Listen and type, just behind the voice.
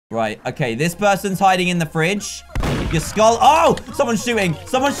Right, okay, this person's hiding in the fridge. Your skull. Oh, someone's shooting.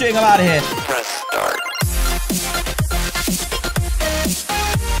 Someone's shooting. I'm out of here. Press start.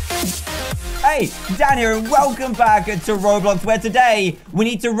 Hey, Dan here, and welcome back to Roblox, where today we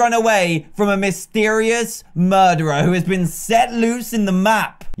need to run away from a mysterious murderer who has been set loose in the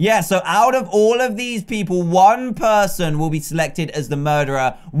map. Yeah, so out of all of these people, one person will be selected as the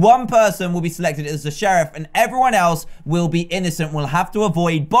murderer, one person will be selected as the sheriff, and everyone else will be innocent. We'll have to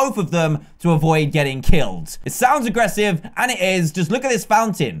avoid both of them to avoid getting killed. It sounds aggressive, and it is. Just look at this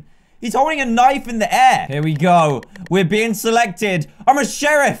fountain. He's holding a knife in the air. Here we go. We're being selected. I'm a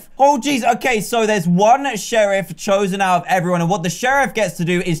sheriff. Oh, geez. Okay, so there's one sheriff chosen out of everyone. And what the sheriff gets to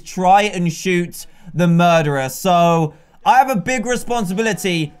do is try and shoot the murderer. So I have a big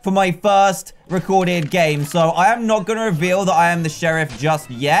responsibility for my first recorded game. So I am not going to reveal that I am the sheriff just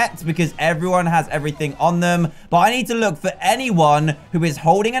yet because everyone has everything on them. But I need to look for anyone who is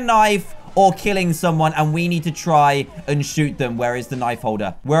holding a knife or killing someone, and we need to try and shoot them. Where is the knife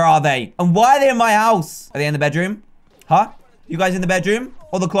holder? Where are they? And why are they in my house? Are they in the bedroom? Huh? You guys in the bedroom?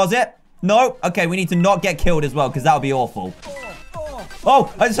 Or the closet? No? Okay, we need to not get killed as well, because that would be awful.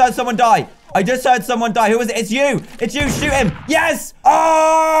 Oh, I just heard someone die. I just heard someone die. Who was it? It's you. It's you. Shoot him. Yes.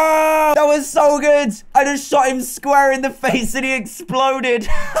 Oh, that was so good. I just shot him square in the face and he exploded.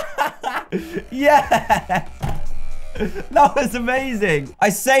 Yeah. That was amazing. I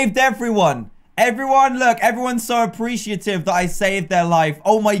saved everyone. Everyone, look, everyone's so appreciative that I saved their life.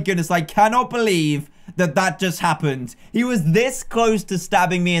 Oh my goodness, I cannot believe that that just happened. He was this close to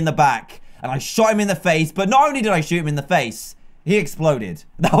stabbing me in the back, and I shot him in the face, but not only did I shoot him in the face, he exploded.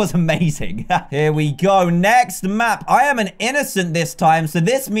 That was amazing. Here we go. Next map. I am an innocent this time, so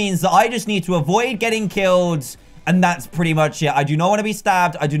this means that I just need to avoid getting killed. And that's pretty much it. I do not want to be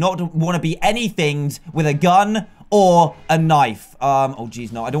stabbed. I do not want to be anythinged with a gun or a knife. Oh,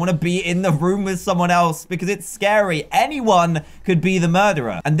 geez, no. I don't want to be in the room with someone else because it's scary. Anyone could be the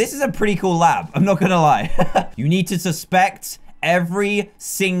murderer. And this is a pretty cool lab. I'm not going to lie. You need to suspect every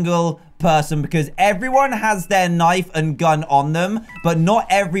single person because everyone has their knife and gun on them, but not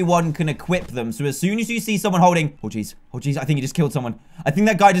everyone can equip them. So as soon as you see someone holding... Oh, geez. Oh, geez. I think he just killed someone. I think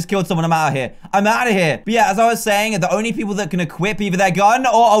that guy just killed someone. I'm out of here. I'm out of here. But yeah, as I was saying, the only people that can equip either their gun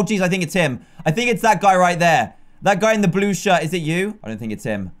or... Oh, geez. I think it's him. I think it's that guy right there. That guy in the blue shirt, is it you? I don't think it's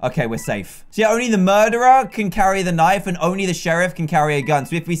him. Okay, we're safe. So yeah, only the murderer can carry the knife and only the sheriff can carry a gun.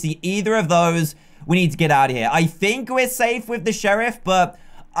 So if we see either of those, we need to get out of here. I think we're safe with the sheriff, but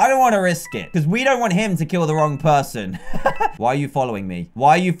I don't want to risk it because we don't want him to kill the wrong person. Why are you following me?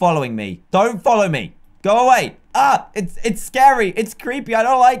 Why are you following me? Don't follow me. Go away. Ah, it's scary. It's creepy. I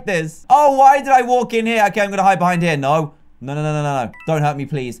don't like this. Oh, why did I walk in here? Okay, I'm going to hide behind here. No. No, no, no, no, no, no. Don't hurt me,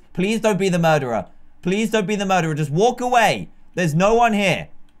 please. Please don't be the murderer. Please don't be the murderer. Just walk away. There's no one here.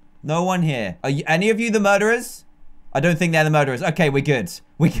 No one here. Are any of you the murderers? I don't think they're the murderers. Okay, we're good.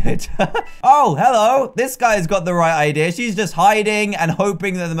 We're good. Oh, hello. This guy's got the right idea. She's just hiding and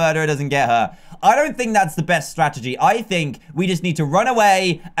hoping that the murderer doesn't get her. I don't think that's the best strategy. I think we just need to run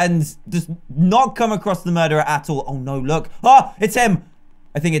away and just not come across the murderer at all. Oh, no, look. Oh, it's him.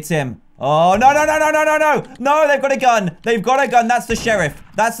 I think it's him. Oh, no, no, no, no, no, no, no. No, they've got a gun. They've got a gun. That's the sheriff.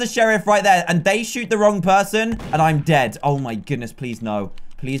 That's the sheriff right there. And they shoot the wrong person and I'm dead. Oh my goodness, please no.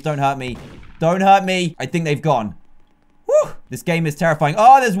 Please don't hurt me. Don't hurt me. I think they've gone. Whew. This game is terrifying.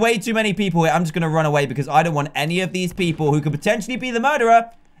 Oh, there's way too many people here. I'm just going to run away because I don't want any of these people who could potentially be the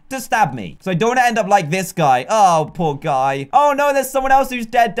murderer to stab me. So I don't want to end up like this guy. Oh, poor guy. Oh, no, there's someone else who's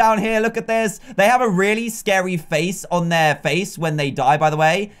dead down here. Look at this. They have a really scary face on their face when they die, by the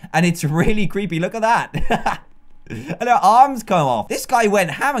way. And it's really creepy. Look at that. And their arms come off. This guy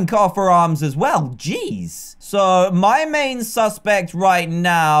went ham and cut off her arms as well. Jeez. So my main suspect right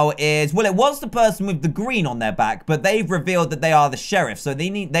now is, well, it was the person with the green on their back, but they've revealed that they are the sheriff. So they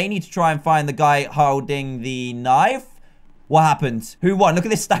need to try and find the guy holding the knife. What happened? Who won? Look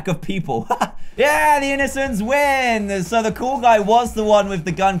at this stack of people. Yeah, the innocents win. So the cool guy was the one with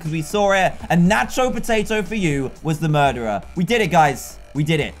the gun because we saw it. And Nacho Potato for you was the murderer. We did it, guys. We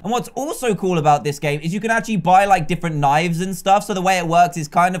did it. And what's also cool about this game is you can actually buy like different knives and stuff. So the way it works is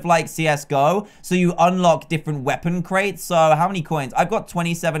kind of like CSGO. So you unlock different weapon crates. So how many coins? I've got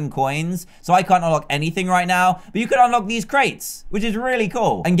 27 coins. So I can't unlock anything right now. But you can unlock these crates, which is really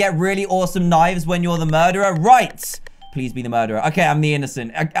cool. And get really awesome knives when you're the murderer. Right. Please be the murderer. Okay, I'm the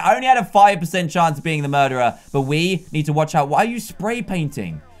innocent. I only had a 5% chance of being the murderer. But we need to watch out. Why are you spray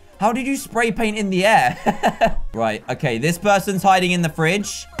painting? How did you spray paint in the air? Right, okay, this person's hiding in the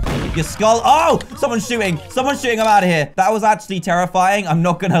fridge. Your skull. Oh, someone's shooting. Someone's shooting. I'm out of here. That was actually terrifying. I'm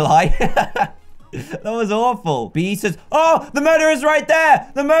not gonna lie. That was awful. B says, oh, the murderer's right there.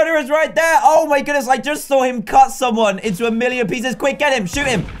 The murderer's right there. Oh my goodness, I just saw him cut someone into a million pieces. Quick, get him. Shoot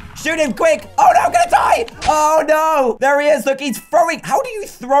him. Shoot him quick. Oh no, I'm gonna die. Oh no. There he is. Look, he's throwing. How do you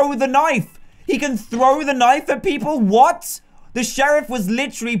throw the knife? He can throw the knife at people? What? The sheriff was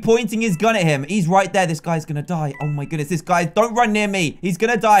literally pointing his gun at him. He's right there. This guy's gonna die. Oh my goodness. This guy, don't run near me. He's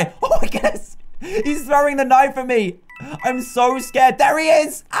gonna die. Oh my goodness. He's throwing the knife at me. I'm so scared. There he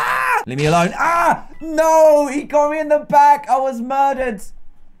is. Ah! Leave me alone. Ah! No! He got me in the back. I was murdered.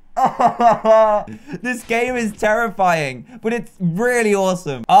 This game is terrifying, but it's really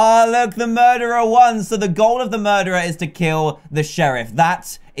awesome. Ah, look, the murderer won. So the goal of the murderer is to kill the sheriff.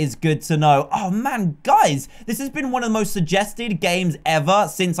 That is good to know. Oh man, guys, this has been one of the most suggested games ever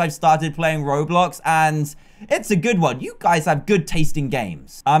since I've started playing Roblox, and it's a good one. You guys have good tasting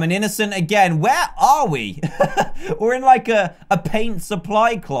games. I'm an innocent again. Where are we? We're in like a paint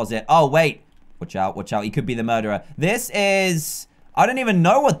supply closet. Oh, wait. Watch out, watch out. He could be the murderer. This is... I don't even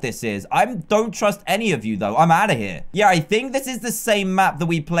know what this is. I don't trust any of you, though. I'm out of here. Yeah, I think this is the same map that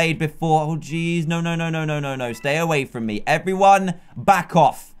we played before. Oh, geez. No, no, no, no, no, no, no. Stay away from me. Everyone, back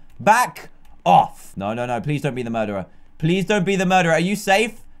off. Back off. No, no, no. Please don't be the murderer. Please don't be the murderer. Are you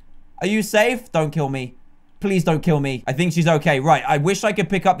safe? Are you safe? Don't kill me. Please don't kill me. I think she's okay. Right. I wish I could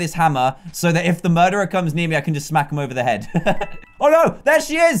pick up this hammer so that if the murderer comes near me, I can just smack him over the head. Oh, no. There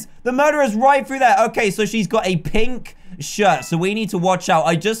she is. The murderer's right through there. Okay, so she's got a pink shirt, so we need to watch out.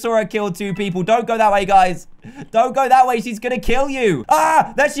 I just saw her kill 2 people. Don't go that way, guys. Don't go that way. She's gonna kill you.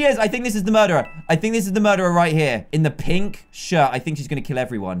 Ah, there she is. I think this is the murderer. I think this is the murderer right here in the pink shirt. I think she's gonna kill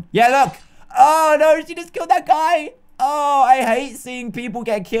everyone. Yeah, look. Oh, no. She just killed that guy. Oh, I hate seeing people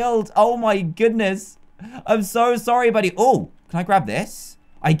get killed. Oh, my goodness. I'm so sorry, buddy. Oh, can I grab this?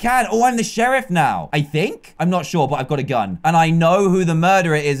 I can. Oh, I'm the sheriff now. I think. I'm not sure, but I've got a gun. And I know who the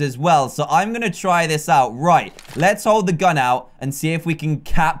murderer is as well. So I'm going to try this out. Right. Let's hold the gun out and see if we can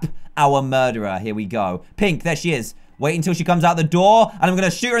cap our murderer. Here we go. Pink, there she is. Wait until she comes out the door and I'm going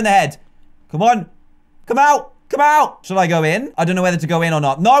to shoot her in the head. Come on. Come out. Come out. Should I go in? I don't know whether to go in or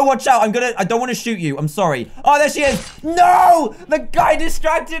not. No, watch out. I don't want to shoot you. I'm sorry. Oh, there she is. No, the guy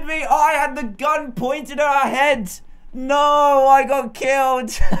distracted me. Oh, I had the gun pointed at her head. No, I got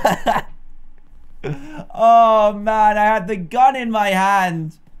killed. Oh, man, I had the gun in my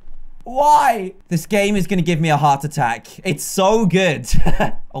hand. Why? This game is going to give me a heart attack. It's so good.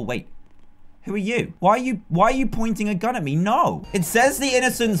 Oh, wait. Who are you? Why are you pointing a gun at me? No. It says the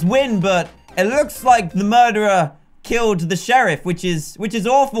innocents win, but it looks like the murderer killed the sheriff, which is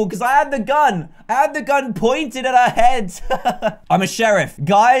awful because I had the gun. I had the gun pointed at her head. I'm a sheriff.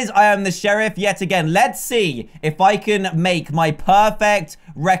 Guys, I am the sheriff yet again. Let's see if I can make my perfect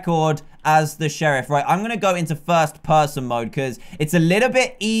record as the sheriff. Right, I'm going to go into first person mode because it's a little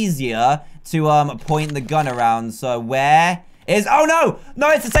bit easier to point the gun around. So where is... Oh, no.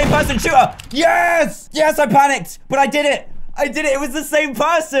 No, it's the same person. Shoot her. Yes. Yes, I panicked, but I did it. I did it. It was the same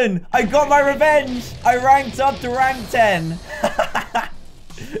person. I got my revenge. I ranked up to rank 10.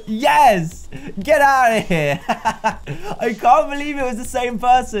 Yes. Get out of here. I can't believe it was the same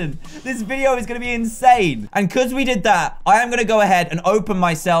person. This video is going to be insane. And because we did that, I am going to go ahead and open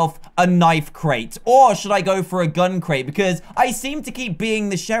myself a knife crate. Or should I go for a gun crate? Because I seem to keep being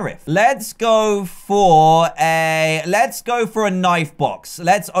the sheriff. Let's go for a knife box.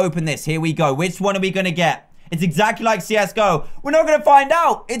 Let's open this. Here we go. Which one are we going to get? It's exactly like CSGO. We're not going to find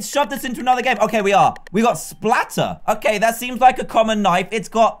out. It's shoved us into another game. Okay, we are. We got splatter. Okay, that seems like a common knife. It's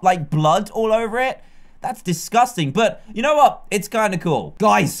got, like, blood all over it. That's disgusting. But you know what? It's kind of cool.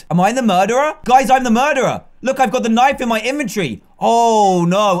 Guys, am I the murderer? Guys, I'm the murderer. Look, I've got the knife in my inventory. Oh,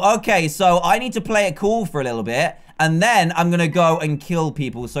 no. Okay, so I need to play it cool for a little bit. And then I'm going to go and kill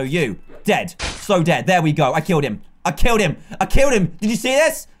people. So you, dead. So dead. There we go. I killed him. I killed him. I killed him. Did you see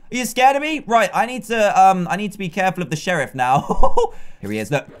this? Are you scared of me? Right, I need to be careful of the sheriff now. Here he is.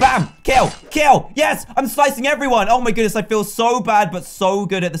 Look. Bam! Kill! Kill! Yes! I'm slicing everyone! Oh my goodness, I feel so bad, but so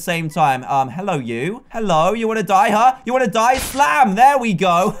good at the same time. Hello, you. Hello, you want to die, huh? You want to die? Slam! There we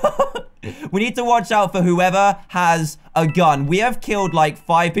go. We need to watch out for whoever has a gun. We have killed like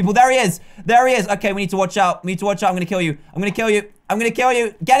 5 people. There he is. There he is. Okay, we need to watch out. We need to watch out. I'm going to kill you. I'm going to kill you. I'm going to kill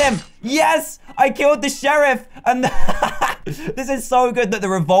you. Get him. Yes. I killed the sheriff. And this is so good that the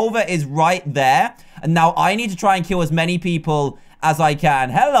revolver is right there. And now I need to try and kill as many people as I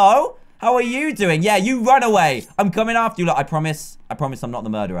can. Hello. How are you doing? Yeah, you run away. I'm coming after you. Look, I promise I'm not the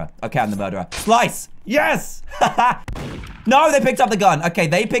murderer. Okay, I'm the murderer. Slice. Yes. No, they picked up the gun. Okay,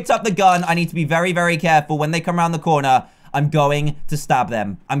 they picked up the gun. I need to be very, very careful. When they come around the corner, I'm going to stab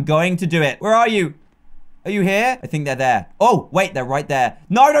them. I'm going to do it. Where are you? Are you here? I think they're there. Oh, wait, they're right there.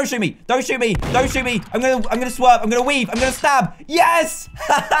 No, don't shoot me. Don't shoot me. Don't shoot me. I'm gonna swerve. I'm gonna weave. I'm gonna stab. Yes!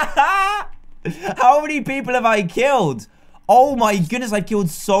 How many people have I killed? Oh my goodness, I've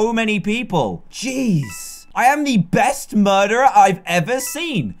killed so many people. Jeez. I am the best murderer I've ever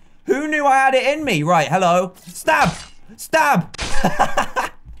seen. Who knew I had it in me? Right, hello. Stab! Stab!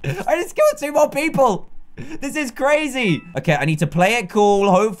 I just killed 2 more people. This is crazy. Okay, I need to play it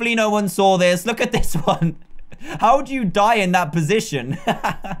cool. Hopefully no one saw this. Look at this one. How do you die in that position?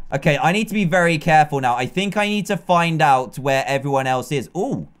 Okay, I need to be very careful now. I think I need to find out where everyone else is.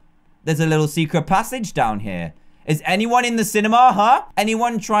 Ooh, there's a little secret passage down here. Is anyone in the cinema, huh?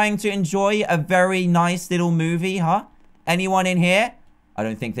 Anyone trying to enjoy a very nice little movie, huh? Anyone in here? I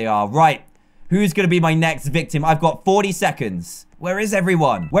don't think they are. Right. Who's going to be my next victim? I've got 40 seconds. Where is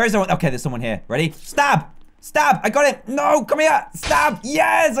everyone? Where is everyone? Okay, there's someone here. Ready? Stab! Stab! I got it! No, come here! Stab!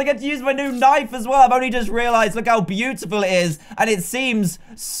 Yes! I get to use my new knife as well. I've only just realized, look how beautiful it is. And it seems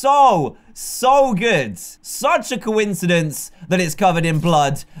so good. Such a coincidence that it's covered in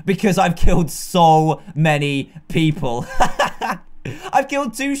blood because I've killed so many people. I've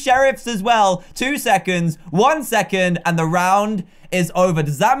killed 2 sheriffs as well. 2 seconds, 1 second, and the round is over.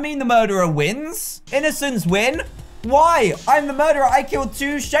 Does that mean the murderer wins? Innocents win? Why? I'm the murderer. I killed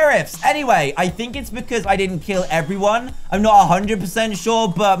 2 sheriffs. Anyway, I think it's because I didn't kill everyone. I'm not 100% sure,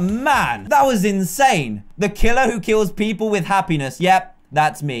 but man, that was insane. The killer who kills people with happiness. Yep,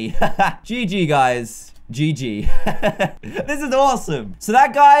 that's me. GG, guys. GG. This is awesome. So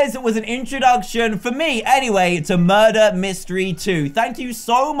that, guys, was an introduction for me, anyway, to Murder Mystery 2. Thank you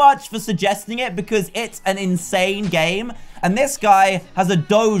so much for suggesting it because it's an insane game. And this guy has a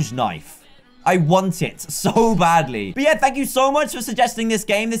Doge knife. I want it so badly. But yeah, thank you so much for suggesting this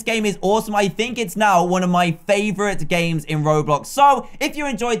game. This game is awesome. I think it's now one of my favorite games in Roblox. So if you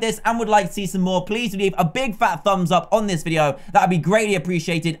enjoyed this and would like to see some more, please leave a big fat thumbs up on this video. That would be greatly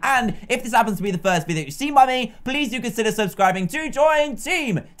appreciated. And if this happens to be the first video you've seen by me, please do consider subscribing to join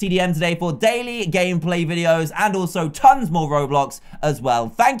Team TDM today for daily gameplay videos and also tons more Roblox as well.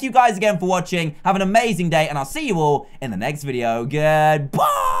 Thank you guys again for watching. Have an amazing day and I'll see you all in the next video. Goodbye.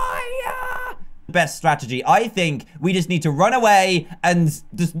 Best strategy. I think we just need to run away and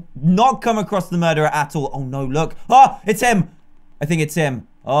just not come across the murderer at all. Oh no, look. Oh, it's him. I think it's him.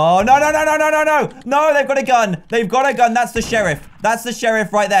 Oh, no, no, no, no, no, no, no. No, they've got a gun. They've got a gun. That's the sheriff. That's the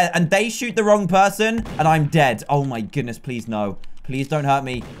sheriff right there. And they shoot the wrong person and I'm dead. Oh my goodness, please no. Please don't hurt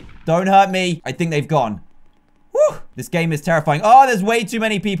me. Don't hurt me. I think they've gone. Whew. This game is terrifying. Oh, there's way too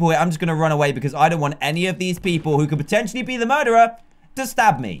many people here. I'm just going to run away because I don't want any of these people who could potentially be the murderer to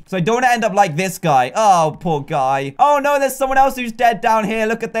stab me. So I don't want to end up like this guy. Oh, poor guy. Oh no, there's someone else who's dead down here.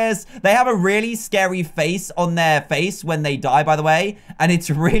 Look at this. They have a really scary face on their face when they die, by the way. And it's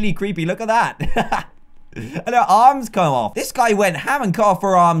really creepy. Look at that. And their arms come off. This guy went ham and cut off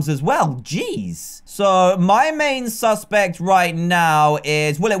her arms as well. Jeez. So my main suspect right now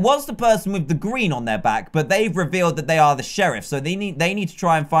is, well, it was the person with the green on their back, but they've revealed that they are the sheriff. So they need to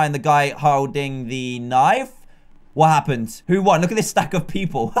try and find the guy holding the knife. What happened? Who won? Look at this stack of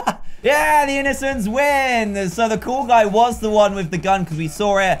people. Yeah, the innocents win. So the cool guy was the one with the gun because we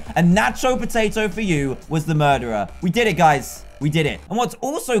saw it. And Nacho Potato for you was the murderer. We did it, guys. We did it. And what's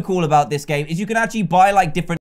also cool about this game is you can actually buy like different